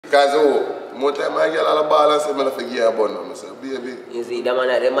Because more time I get all the ball and say, I'm forget about them. I say, baby. You see, the man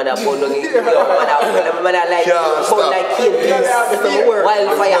that bond on it. The man that like, like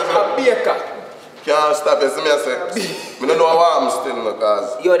wildfire. A baker. Can't stop it. See me I say, I don't know how I'm still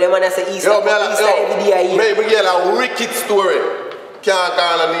because. Yo, the man that say Easter every day. Maybe get a wicked story. Can't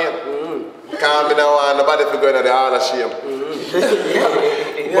call a name. Can't be now and nobody for going to the hall of shame.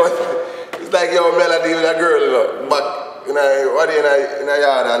 But it's like your melody with a girl, you know. But in a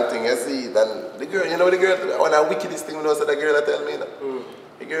yard and thing, you see it. And the girl, you know the girl, when I wickedest thing, you know, so the girl that tell me, you know.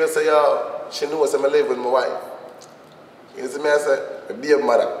 The girl say, yo, she knows I'm live with my wife. You see me, I say, be a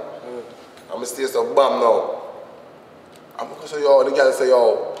mother. I'm going to stay so bam now. I'm going to say, yo, the girl say,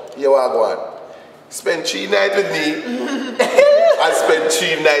 yo, here I go on. Spend 3 nights with me, and spend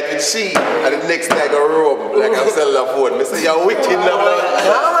 3 nights with she, and the next night I roam like I'm selling a phone. I say, you're wicked now, man.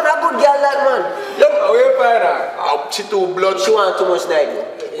 No, man, a good girl like man. Yep. How you find her? She too blood. She want too much night.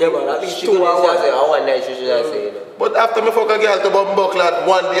 Yeah, man, at least she could say, one night she should say, you know. But after me fuck a girl to bum buckle at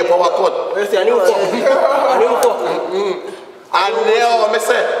 1 day power cut. You see, I knew fuck. And now, I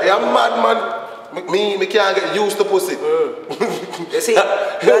say, you're mad, man. Me can't get used to pussy. You see, you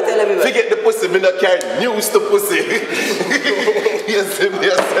gotta tell everybody. Forget the pussy, me not can't used to pussy. Yes,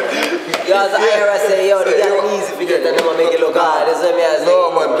 yes. Yo, as I say, yo, the girl easy to get and them make it look hard. That's what I say.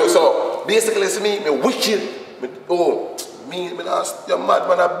 No, man. So, basically, it's me wicked. Me you're mad,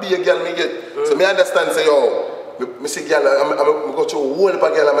 man, I be a girl, me get. So, me understand, say, yo, me see girl, I'm go to a whole heap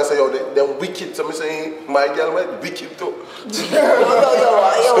of girl, and I say, yo, they're wicked. So, me say, my girl might be wicked too. So,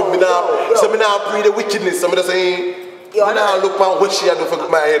 me now pre the wickedness. So, me just say, I now look at what she had to for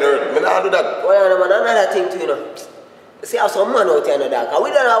my head hurt. Me now do that. Well, man, another thing too, you know. See how some man out here in the dark.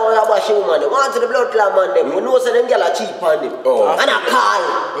 We don't know how about woman. They want to the blood clot man them. We know say them girls are cheap on them. And I call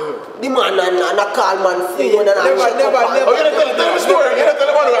the man and I call man phone and I never. Oh, you don't tell the story. You don't tell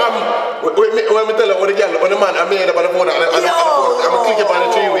the man when me tell her the girl, when the man I made up on the phone and I'm clicking on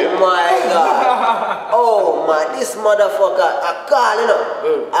the tree with. Oh my God. Oh man, this motherfucker. I call, you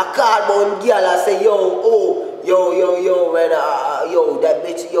know. I call one girl and say, yo, man, that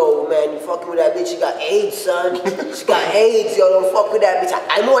bitch, yo, man, you fucking with that bitch, she got AIDS, son. She got AIDS, yo, don't fuck with that bitch.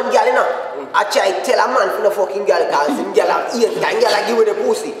 I'm one girl, you know. I try to tell a man from the fucking girl, because him girl have AIDS, and girl like give her the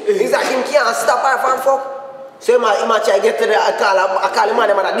pussy. He's like, him can't stop her from fuck. So he might try to get to the, I call him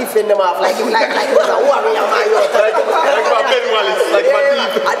man, and defend them off, like him, like he was a warrior, man, yo. Like my Ben Wallace, like my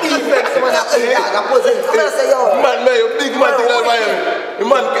deep. I defend him, and I possess him. I say, yo. Man, you big man thing like Miami.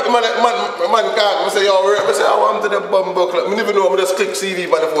 Man can't say, yo, I say, I want to the bum buckle. I never know, I just click CV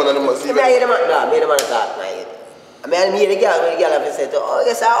by the phone and I must see. I hear the man, no, I hear the man talk, man. I hear the girl, when the girl have said, oh,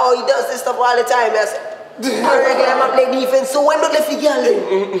 yes, oh, he does this stuff all the time. I say, I regular man play defense, so when don't let the girl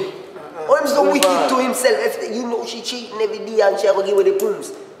in? I'm so wicked to himself. If you know she cheating every day and she ever give her the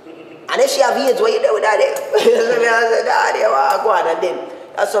pooms. And if she have AIDS, what you do with that? I said, Daddy, go on. And then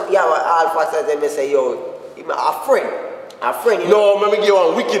that's something all fast as they say, yo, a friend. You know? No, let me give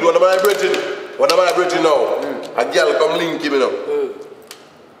one wicked one of my brethren now. A girl come link him, you know.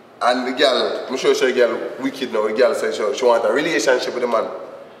 And the girl, I'm sure she girl wicked now. The girl said she want a relationship with the man.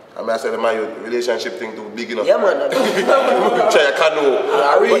 And I said, man, your relationship thing too big enough. Yeah, man. Try a canoe.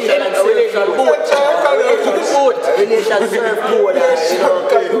 A relationship boat. A relationship boat.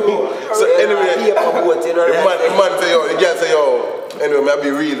 So anyway, the man say, yo, the girl say, yo, anyway, I'll be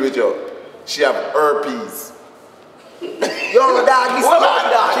real with you. She have herpes. Yo, dog, this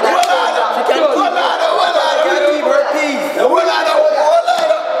man, dog. She can't keep her peace.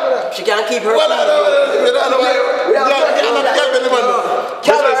 She can't keep her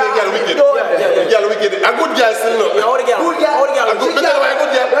Girl wicked. A good girl still no. A good girl. A good girl.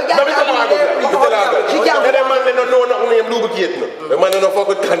 The man they don't know nothing name lubricate no. The man don't fuck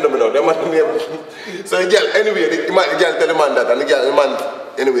with condom no. The man name. So the girl anyway, the girl tell the man that, and the man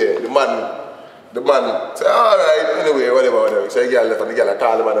anyway, the man say alright anyway whatever. So the girl left and the girl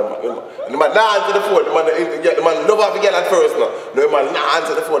call the man and the man nah answer the phone. The man love have the girl at first no. The man nah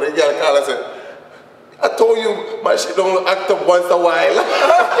answer the phone. The girl call and say, I told you my shit don't act up once a while.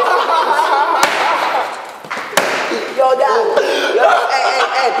 Yo, dad.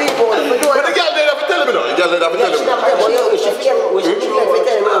 Hey, people. But the girl didn't have to tell me no. The girl didn't have to tell me. She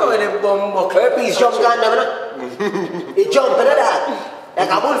herpes jump on them, no? He jump in the dark. Like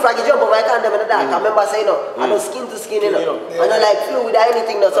a bullfrog, he jump on my condom in the dark. I remember saying, no, I don't skin to skin, you know. I don't like fluid or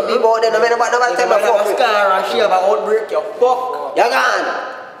anything, no. Some people out there, no matter what, nobody tell me fuck me. She have an outbreak, you fuck. You're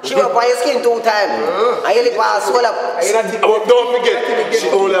gone. She will buy your skin 2 times. I only pass swell up. Don't forget, she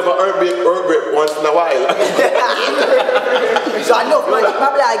only have a heartbreak once in a while. So enough man,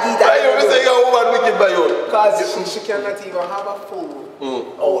 probably I give that. I only say you're woman wicked by you. Because she cannot even have a food.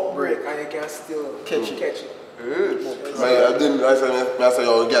 fuck break and you can still catch it. I say,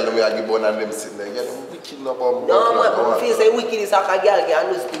 yo, girl, I give one and them sitting there. Girl, wicked no bomb. No, man, I feel say wicked is like a girl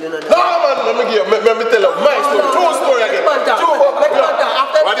can do still, you know. No, man, let me tell you my story. True story again. What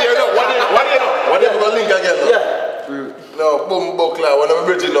do you know? What do you know? Link again? Yeah. No, boom, buckler. When I'm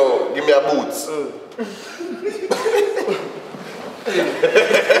virgin now, give me a boots.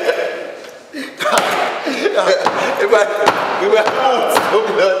 If I give me a boots,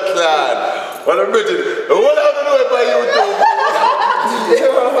 blood clan. When I'm virgin, what am I doing by YouTube?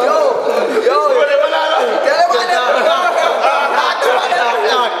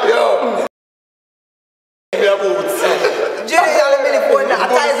 Yo. Give me a boots. Jerry, you're a minute for now. I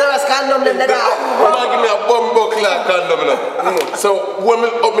tell you, there's condom them there. Give me a bumbo clock condom. So when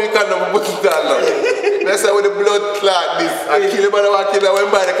I up my condom, put it down now. That's how with the blood clot this. I kill him, but I kill him when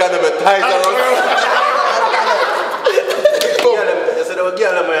I buy the condom, it ties around. So the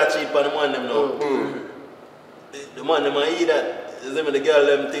girl them are cheap on the man them now. The man them eat that. You see me, the girl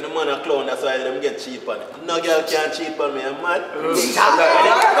them think the man a clown, that's why them get cheap on it. No girl can cheap on me, I'm mad.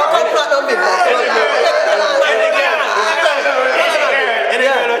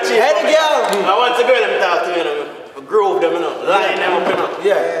 Any girl. I want the girl them talk to me, you know, groove them, you know, line them up, you know.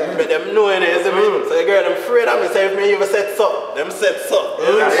 Yeah. But them know it, you see me. So the girl them afraid of me, say if me even set up, them set up.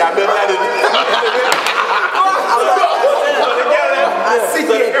 Yeah, them not it. So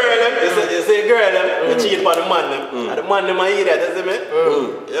the girl them, you see the girl them, you cheat on the man them. And the man them a eat that, you see me?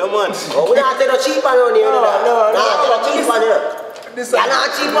 Yeah, man. Oh, we don't take no cheap on you, you know. No, no cheap on you. You're not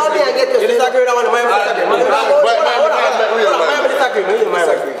cheap on me and get your... You disagree with that one,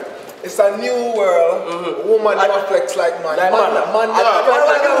 It's a new world. Woman never flex like man. Man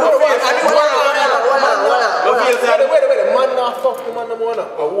not fuck the man, a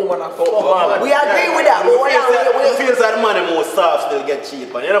woman not fuck the man. We agree with that, but what you feel like the man the most soft still get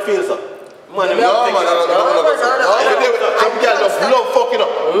cheap, and you don't feel so? Man, no. Some girl just love fucking up.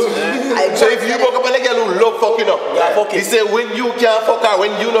 So if you walk up on a girl who love fucking up, he say when you can't fuck her,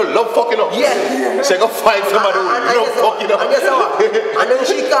 when you don't love fucking up, she go find somebody who love fucking up. And then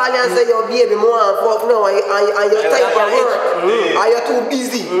she call you and say, yo baby, more fuck now, and you're tight for work, and you're too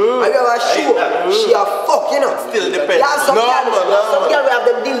busy, and you have a show, she a fuck, you know. Still depends. Some girl will have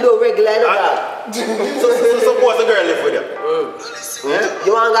them dildo regular, you know that. So what's the girl live with you? You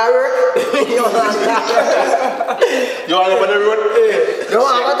want to work? You want to go on the road? You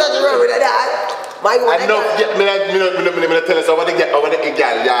want to touch the road with that? I know, me tell us over the girl,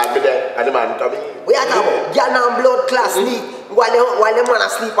 yeah, me there, and the man coming. We are talking about girl and blood class sleep while the man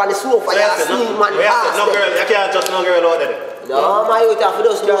asleep on the sofa. You man no girl, you can't touch no girl out there. No, my youth have to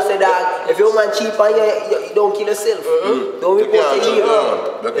just know say that if your man cheap and you don't kill yourself. Don't report to you.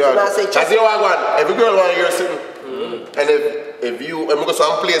 As you want one, every girl want to hear something. And if you go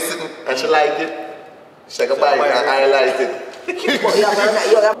some place sitting and she like it, she can buy it and I like it.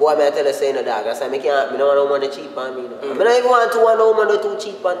 Boy, I tell you say no dog, I say I don't want to cheap on me. I don't even want to woman too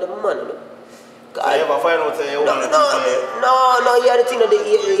cheap on the man. So you ever find out say you want to cheap on you? No, you have the thing that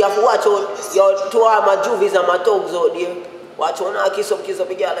you have to watch out. You two of my juvies and my thugs out there. Watch out now, kiss up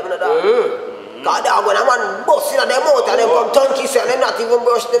the girl, let me know that. God, when a man bust in them out and them come tongue kiss and them not even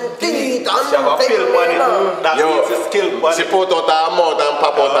brush them teeth and she have a pill on it. That means a skill on it. She put out her mouth and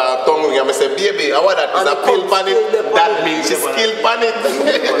pop out her tongue and I say, baby, I want that is a pill on it. That means she skilled on it.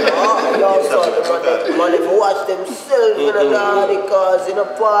 Man, if you watch themselves in the cars in a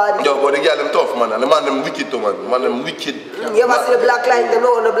party. Yo, but the girl them tough, man. And the man them wicked too, man. The man them wicked. You ever see the black light? Them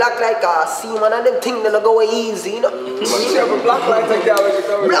know the black light car. See, man, and them think they go easy, you know. Black light like that.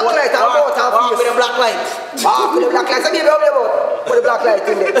 Black light, I'm out and with the black light. With the black light. So, baby, how about? Put the black light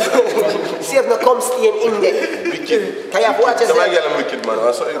in there. See if no come stain in there. Wicked. Can you watch yourself? Some girl them wicked, man.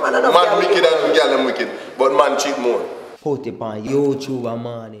 Man wicked and girl them wicked. But man cheat more. Put it on YouTube a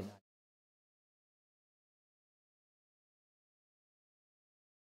morning.